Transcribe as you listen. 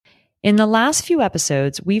In the last few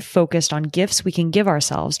episodes, we've focused on gifts we can give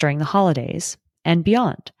ourselves during the holidays and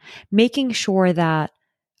beyond, making sure that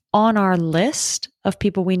on our list of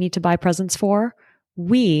people we need to buy presents for,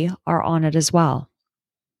 we are on it as well.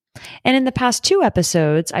 And in the past 2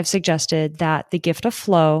 episodes, I've suggested that the gift of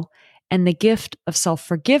flow and the gift of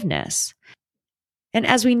self-forgiveness. And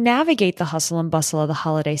as we navigate the hustle and bustle of the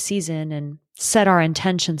holiday season and set our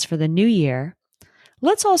intentions for the new year,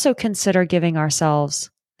 let's also consider giving ourselves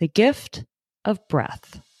the gift of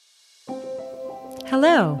breath.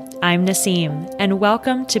 Hello, I'm Naseem, and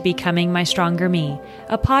welcome to Becoming My Stronger Me,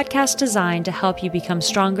 a podcast designed to help you become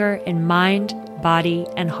stronger in mind, body,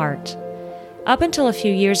 and heart. Up until a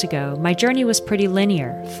few years ago, my journey was pretty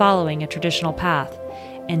linear, following a traditional path.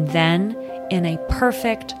 And then, in a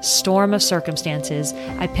perfect storm of circumstances,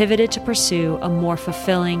 I pivoted to pursue a more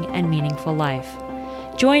fulfilling and meaningful life.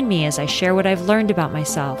 Join me as I share what I've learned about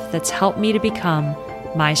myself that's helped me to become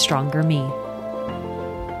my stronger me.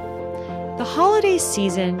 The holiday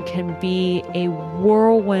season can be a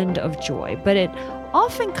whirlwind of joy, but it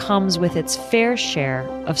often comes with its fair share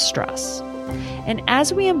of stress. And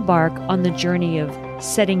as we embark on the journey of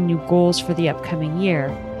setting new goals for the upcoming year,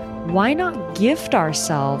 why not gift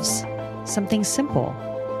ourselves something simple,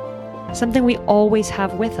 something we always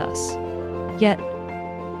have with us, yet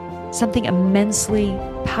something immensely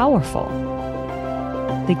powerful,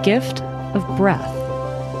 the gift of breath.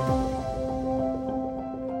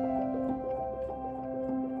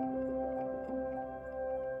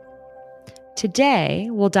 Today,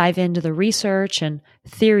 we'll dive into the research and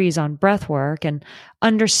theories on breathwork and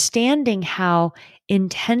understanding how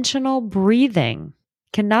intentional breathing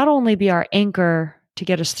can not only be our anchor to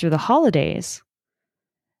get us through the holidays,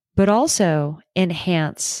 but also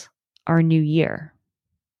enhance our new year.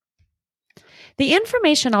 The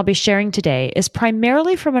information I'll be sharing today is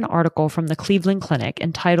primarily from an article from the Cleveland Clinic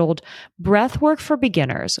entitled Breathwork for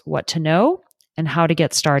Beginners: What to Know and How to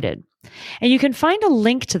Get Started. And you can find a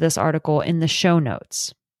link to this article in the show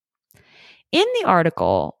notes. In the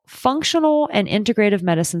article, functional and integrative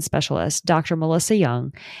medicine specialist Dr. Melissa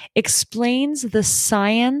Young explains the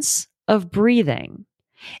science of breathing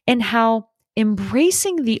and how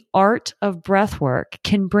embracing the art of breathwork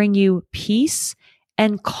can bring you peace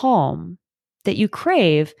and calm that you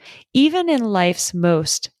crave even in life's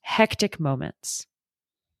most hectic moments.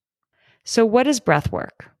 So what is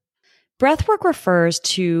breathwork? Breathwork refers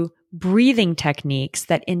to breathing techniques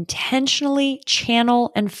that intentionally channel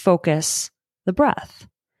and focus the breath.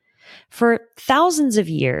 For thousands of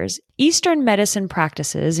years, Eastern medicine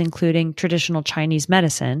practices, including traditional Chinese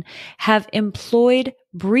medicine, have employed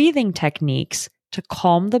breathing techniques to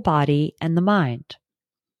calm the body and the mind.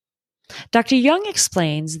 Dr. Young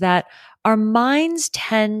explains that our minds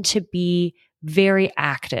tend to be very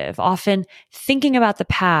active, often thinking about the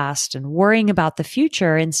past and worrying about the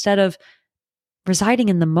future instead of residing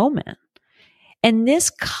in the moment. And this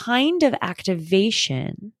kind of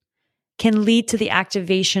activation can lead to the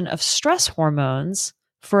activation of stress hormones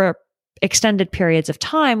for extended periods of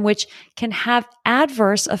time, which can have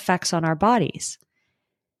adverse effects on our bodies.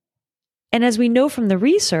 And as we know from the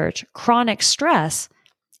research, chronic stress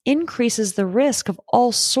increases the risk of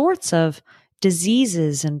all sorts of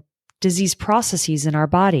diseases and disease processes in our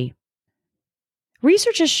body.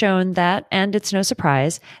 Research has shown that, and it's no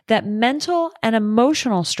surprise, that mental and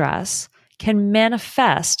emotional stress can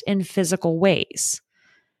manifest in physical ways,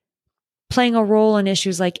 playing a role in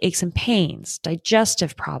issues like aches and pains,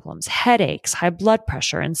 digestive problems, headaches, high blood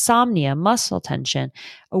pressure, insomnia, muscle tension,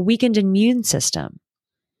 a weakened immune system.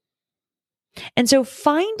 And so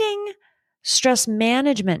finding stress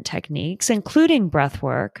management techniques, including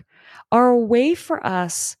breathwork, are a way for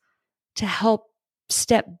us to help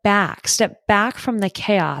step back from the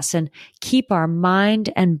chaos and keep our mind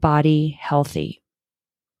and body healthy.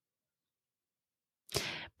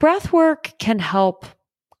 Breathwork can help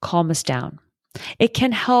calm us down. It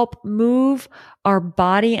can help move our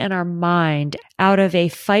body and our mind out of a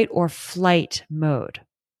fight or flight mode.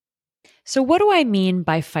 So what do I mean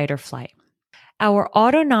by fight or flight? Our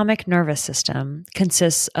autonomic nervous system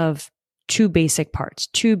consists of 2 basic parts,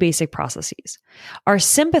 2 basic processes. Our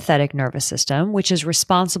sympathetic nervous system, which is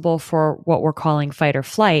responsible for what we're calling fight or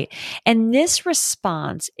flight. And this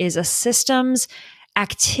response is a system's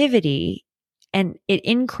activity, and it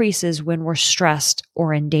increases when we're stressed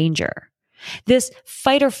or in danger. This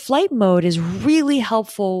fight or flight mode is really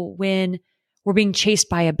helpful when we're being chased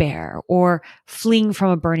by a bear or fleeing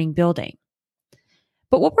from a burning building.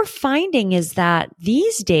 But what we're finding is that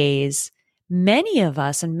these days, many of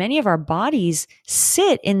us and many of our bodies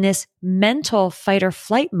sit in this mental fight or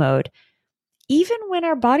flight mode, even when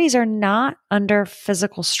our bodies are not under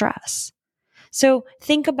physical stress. So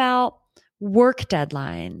think about work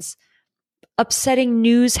deadlines, upsetting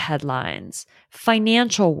news headlines,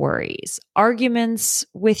 financial worries, arguments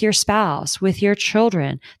with your spouse, with your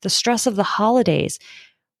children, the stress of the holidays,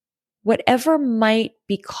 whatever might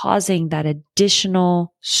be causing that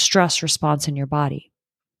additional stress response in your body.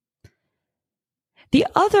 The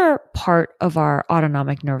other part of our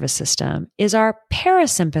autonomic nervous system is our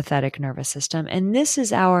parasympathetic nervous system, and this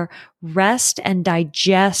is our rest and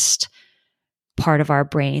digest part of our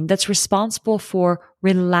brain that's responsible for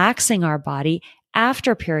relaxing our body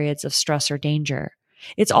after periods of stress or danger.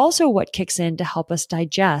 It's also what kicks in to help us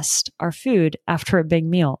digest our food after a big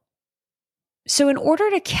meal. So in order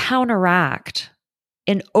to counteract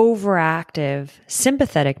an overactive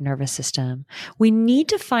sympathetic nervous system, we need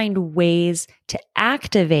to find ways to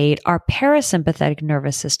activate our parasympathetic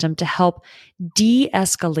nervous system to help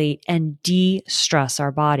de-escalate and de-stress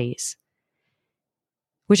our bodies,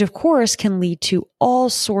 which of course can lead to all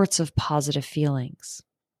sorts of positive feelings.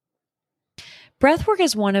 Breathwork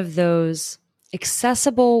is one of those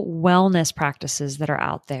accessible wellness practices that are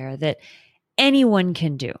out there that anyone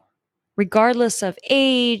can do, regardless of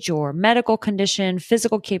age or medical condition,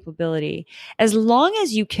 physical capability. As long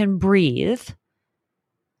as you can breathe,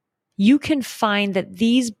 you can find that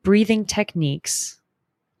these breathing techniques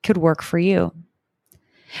could work for you.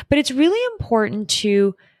 But it's really important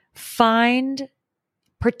to find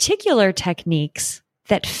particular techniques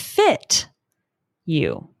that fit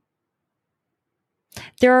you.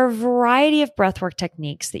 There are a variety of breathwork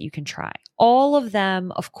techniques that you can try. All of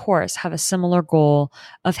them, of course, have a similar goal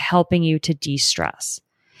of helping you to de-stress.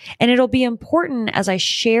 And it'll be important as I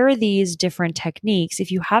share these different techniques. If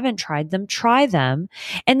you haven't tried them, try them,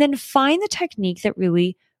 and then find the technique that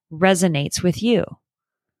really resonates with you.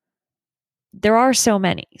 There are so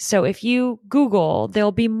many. So if you Google,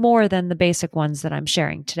 there'll be more than the basic ones that I'm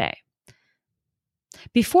sharing today.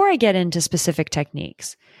 Before I get into specific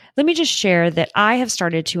techniques, let me just share that I have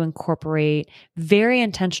started to incorporate very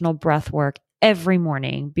intentional breath work every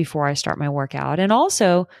morning before I start my workout, and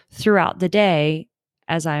also throughout the day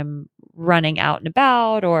as I'm running out and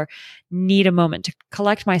about or need a moment to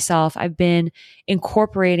collect myself. I've been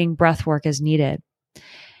incorporating breath work as needed.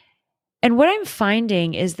 And what I'm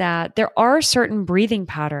finding is that there are certain breathing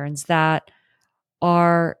patterns that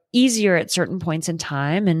are easier at certain points in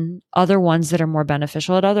time and other ones that are more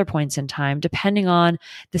beneficial at other points in time, depending on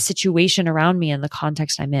the situation around me and the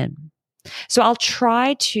context I'm in. So I'll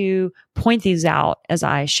try to point these out as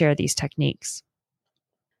I share these techniques.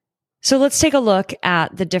 So let's take a look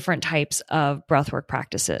at the different types of breathwork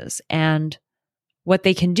practices and what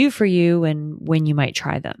they can do for you and when you might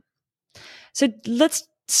try them. So let's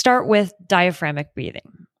start with diaphragmatic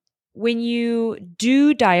breathing. When you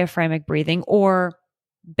do diaphragmatic breathing, or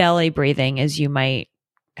belly breathing, as you might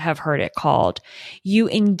have heard it called, you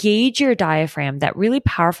engage your diaphragm, that really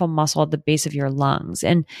powerful muscle at the base of your lungs.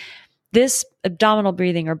 And this abdominal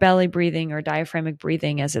breathing or belly breathing or diaphragmatic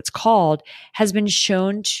breathing, as it's called, has been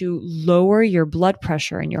shown to lower your blood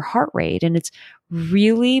pressure and your heart rate. And it's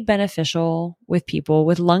really beneficial with people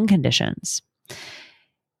with lung conditions.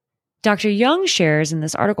 Dr. Young shares in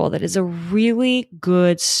this article that is a really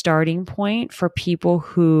good starting point for people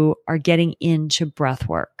who are getting into breath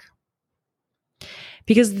work.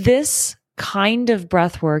 Because this kind of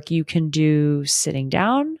breath work you can do sitting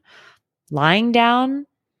down, lying down,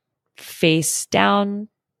 face down,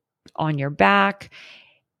 on your back,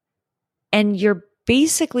 and you're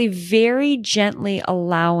basically very gently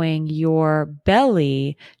allowing your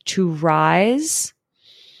belly to rise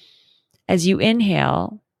as you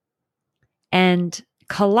inhale and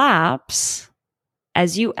collapse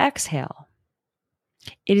as you exhale.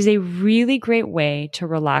 It is a really great way to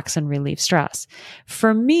relax and relieve stress.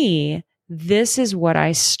 For me, this is what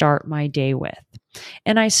I start my day with.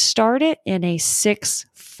 And I start it in a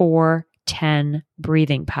 6-4-10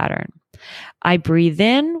 breathing pattern. I breathe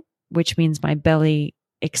in, which means my belly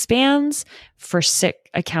expands for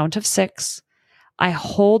a count of 6. I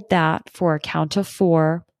hold that for a count of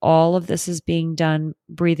 4. All of this is being done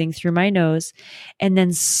breathing through my nose, and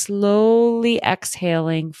then slowly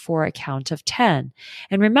exhaling for a count of 10.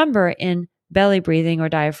 And remember, in belly breathing or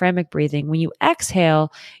diaphragmatic breathing, when you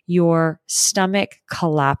exhale, your stomach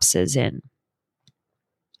collapses in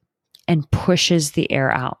and pushes the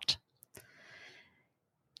air out.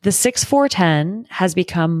 The 6-4-10 has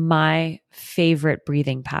become my favorite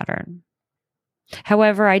breathing pattern.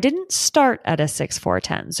 However, I didn't start at a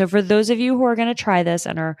 6-4-10. So for those of you who are going to try this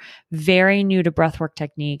and are very new to breathwork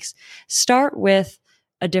techniques, start with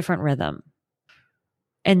a different rhythm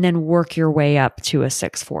and then work your way up to a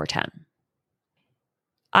 6-4-10.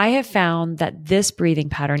 I have found that this breathing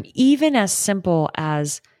pattern, even as simple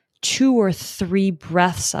as 2 or 3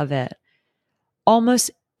 breaths of it,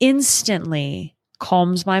 almost instantly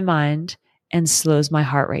calms my mind and slows my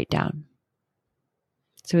heart rate down.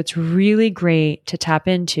 So it's really great to tap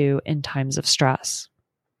into in times of stress.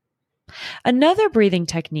 Another breathing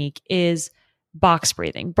technique is box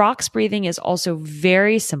breathing. Box breathing is also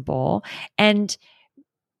very simple, and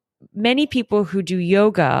many people who do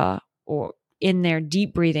yoga or in their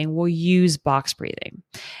deep breathing will use box breathing.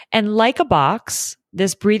 And like a box,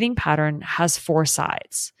 this breathing pattern has 4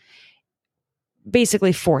 sides,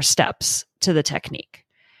 basically 4 steps to the technique.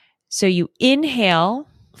 So you inhale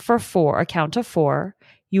for 4, a count of 4.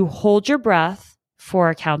 You hold your breath for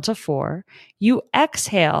a count of 4. You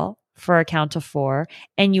exhale for a count of 4,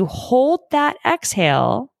 and you hold that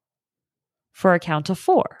exhale for a count of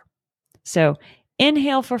 4. So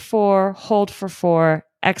inhale for 4, hold for 4,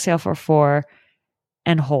 exhale for 4,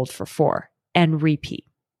 and hold for 4, and repeat.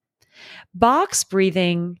 Box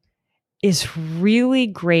breathing is really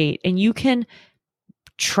great, and you can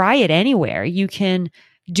try it anywhere. You can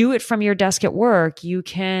do it from your desk at work. You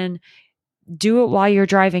can do it while you're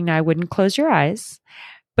driving. Now, I wouldn't close your eyes,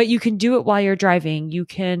 but you can do it while you're driving. You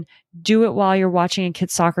can do it while you're watching a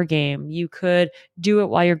kid's soccer game. You could do it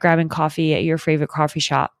while you're grabbing coffee at your favorite coffee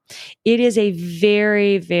shop. It is a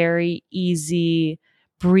very, very easy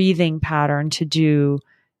breathing pattern to do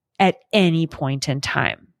at any point in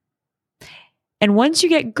time. And once you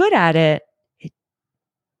get good at it, it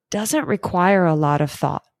doesn't require a lot of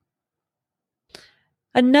thought.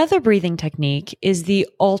 Another breathing technique is the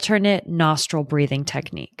alternate nostril breathing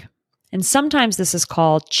technique. And sometimes this is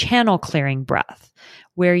called channel clearing breath,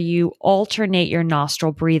 where you alternate your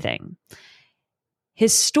nostril breathing.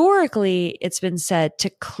 Historically, it's been said to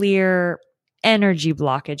clear energy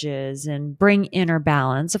blockages and bring inner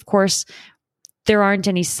balance. Of course, there aren't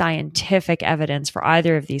any scientific evidence for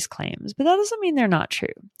either of these claims, but that doesn't mean they're not true.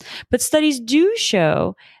 But studies do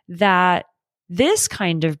show that this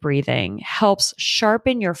kind of breathing helps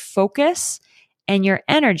sharpen your focus and your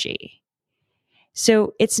energy.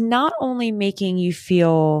 So it's not only making you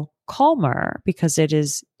feel calmer because it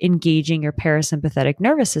is engaging your parasympathetic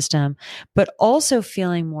nervous system, but also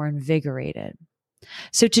feeling more invigorated.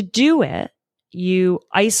 So to do it, you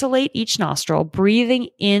isolate each nostril, breathing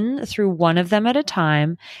in through one of them at a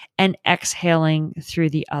time and exhaling through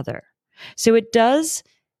the other. So it does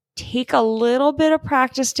take a little bit of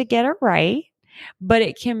practice to get it right, but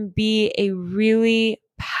it can be a really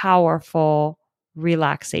powerful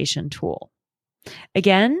relaxation tool.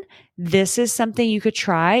 Again, this is something you could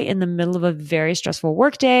try in the middle of a very stressful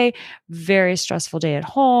workday, very stressful day at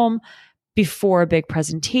home, before a big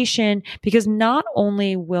presentation, because not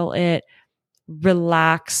only will it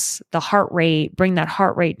relax the heart rate, bring that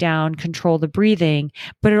heart rate down, control the breathing,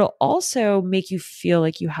 but it'll also make you feel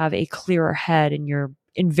like you have a clearer head and you're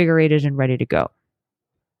invigorated and ready to go.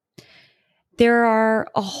 There are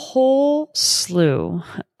a whole slew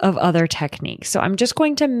of other techniques. So I'm just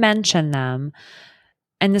going to mention them.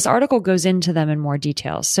 And this article goes into them in more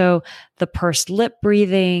detail. So the pursed lip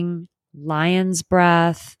breathing, lion's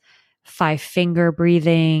breath, 5-finger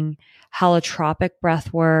breathing, holotropic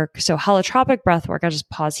breath work. So holotropic breath work, I'll just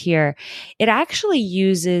pause here. It actually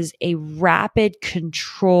uses a rapid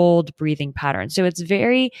controlled breathing pattern. So it's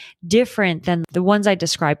very different than the ones I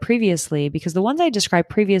described previously, because the ones I described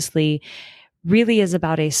previously really is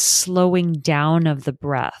about a slowing down of the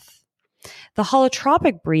breath. The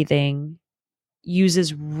holotropic breathing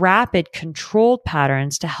uses rapid controlled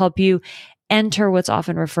patterns to help you enter what's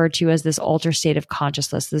often referred to as this altered state of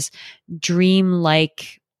consciousness, this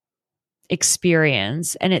dream-like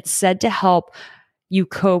experience. And it's said to help you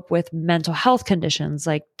cope with mental health conditions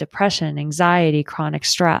like depression, anxiety, chronic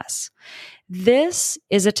stress. This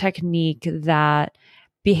is a technique that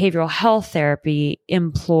behavioral health therapy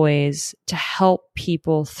employs to help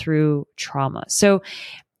people through trauma. So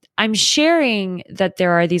I'm sharing that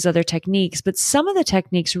there are these other techniques, but some of the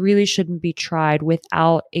techniques really shouldn't be tried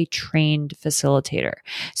without a trained facilitator.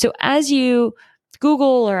 So as you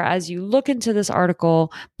Google or as you look into this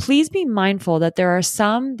article, please be mindful that there are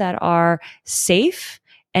some that are safe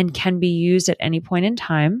and can be used at any point in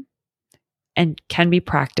time and can be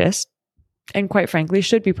practiced, and quite frankly,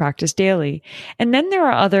 should be practiced daily. And then there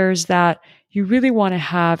are others that you really want to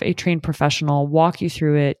have a trained professional walk you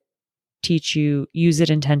through it, teach you, use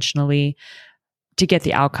it intentionally to get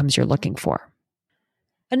the outcomes you're looking for.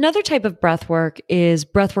 Another type of breath work is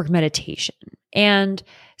breathwork meditation. And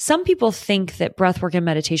some people think that breathwork and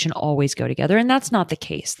meditation always go together, and that's not the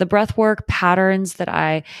case. The breathwork patterns that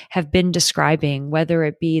I have been describing, whether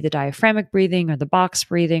it be the diaphragmic breathing or the box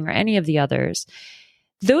breathing or any of the others,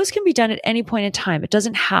 Those can be done at any point in time. It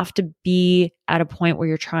doesn't have to be at a point where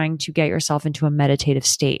you're trying to get yourself into a meditative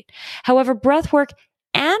state. However, breath work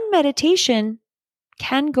and meditation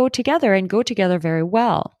can go together and go together very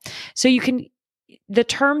well. So the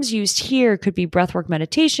terms used here could be breathwork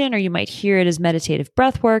meditation, or you might hear it as meditative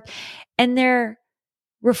breathwork. And they're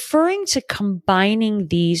referring to combining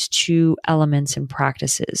these two elements and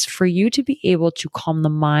practices for you to be able to calm the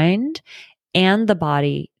mind and the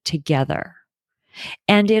body together.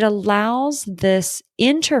 And it allows this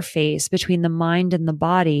interface between the mind and the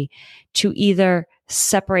body to either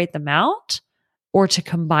separate them out or to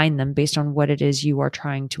combine them based on what it is you are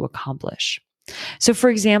trying to accomplish. So for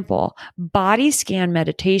example, body scan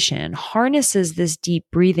meditation harnesses this deep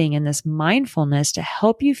breathing and this mindfulness to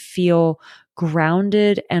help you feel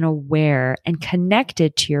grounded and aware and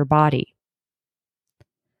connected to your body.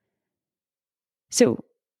 So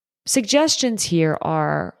suggestions here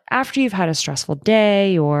are, after you've had a stressful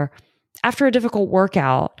day or after a difficult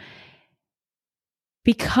workout,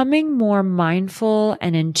 becoming more mindful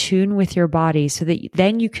and in tune with your body so that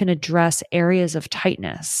then you can address areas of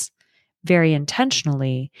tightness very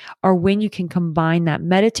intentionally, or when you can combine that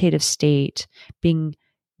meditative state, being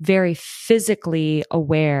very physically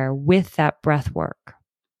aware with that breath work.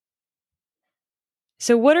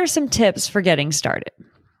 So what are some tips for getting started?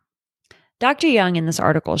 Dr. Young in this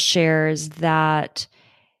article shares that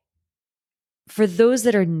for those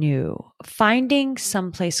that are new, finding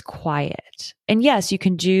someplace quiet, and yes, you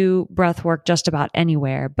can do breath work just about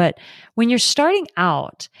anywhere, but when you're starting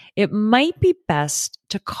out, it might be best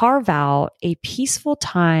to carve out a peaceful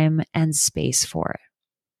time and space for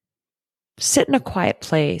it. Sit in a quiet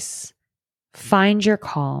place, find your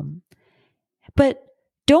calm, but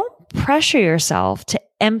don't pressure yourself to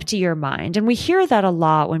empty your mind. And we hear that a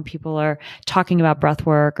lot when people are talking about breath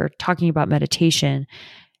work or talking about meditation.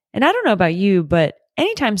 And I don't know about you, but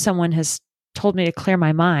anytime someone has told me to clear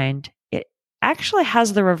my mind, it actually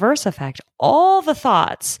has the reverse effect. All the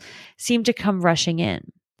thoughts seem to come rushing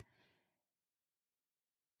in.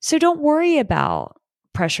 So don't worry about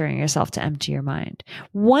pressuring yourself to empty your mind.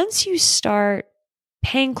 Once you start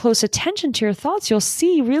paying close attention to your thoughts, you'll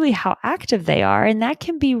see really how active they are. And that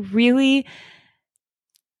can be really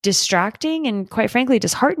distracting and, quite frankly,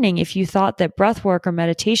 disheartening if you thought that breath work or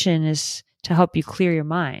meditation is to help you clear your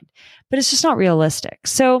mind. But it's just not realistic.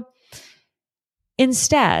 So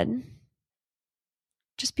instead,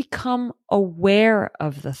 just become aware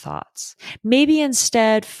of the thoughts. Maybe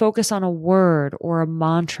instead focus on a word or a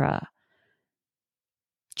mantra.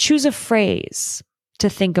 Choose a phrase to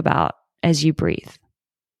think about as you breathe.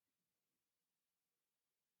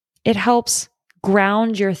 It helps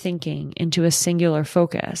ground your thinking into a singular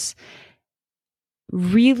focus.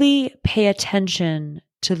 Really pay attention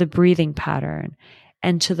to the breathing pattern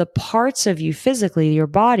and to the parts of you physically, your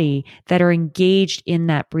body, that are engaged in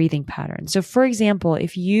that breathing pattern. So for example,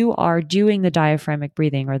 if you are doing the diaphragmatic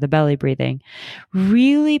breathing or the belly breathing,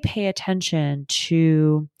 really pay attention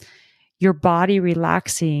to your body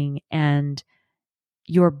relaxing and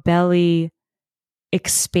your belly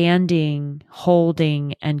expanding,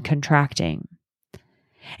 holding, and contracting.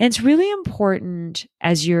 And it's really important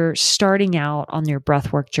as you're starting out on your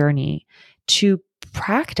breathwork journey to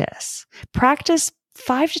practice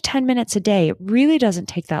 5 to 10 minutes a day. It really doesn't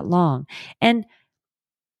take that long. And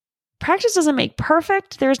practice doesn't make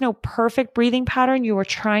perfect. There's no perfect breathing pattern. You are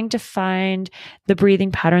trying to find the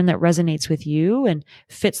breathing pattern that resonates with you and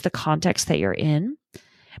fits the context that you're in.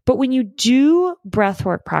 But when you do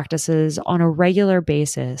breathwork practices on a regular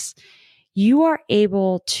basis, you are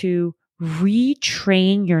able to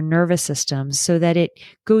retrain your nervous system so that it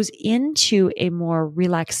goes into a more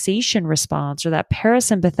relaxation response or that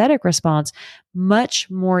parasympathetic response much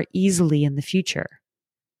more easily in the future.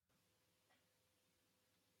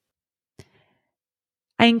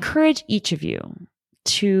 I encourage each of you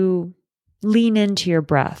to lean into your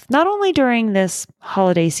breath, not only during this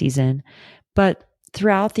holiday season, but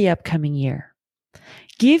throughout the upcoming year.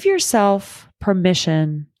 Give yourself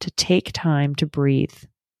permission to take time to breathe,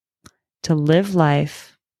 to live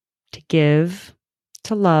life, to give,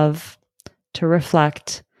 to love, to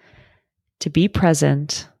reflect, to be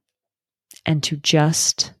present, and to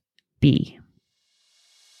just be.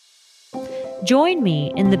 Join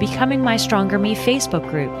me in the Becoming My Stronger Me Facebook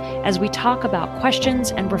group as we talk about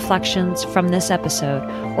questions and reflections from this episode,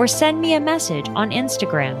 or send me a message on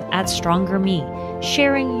Instagram @StrongerMe,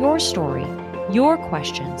 sharing your story, your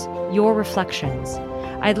questions, your reflections.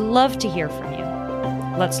 I'd love to hear from you.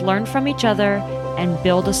 Let's learn from each other and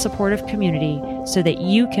build a supportive community so that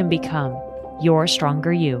you can become your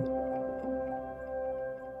stronger you.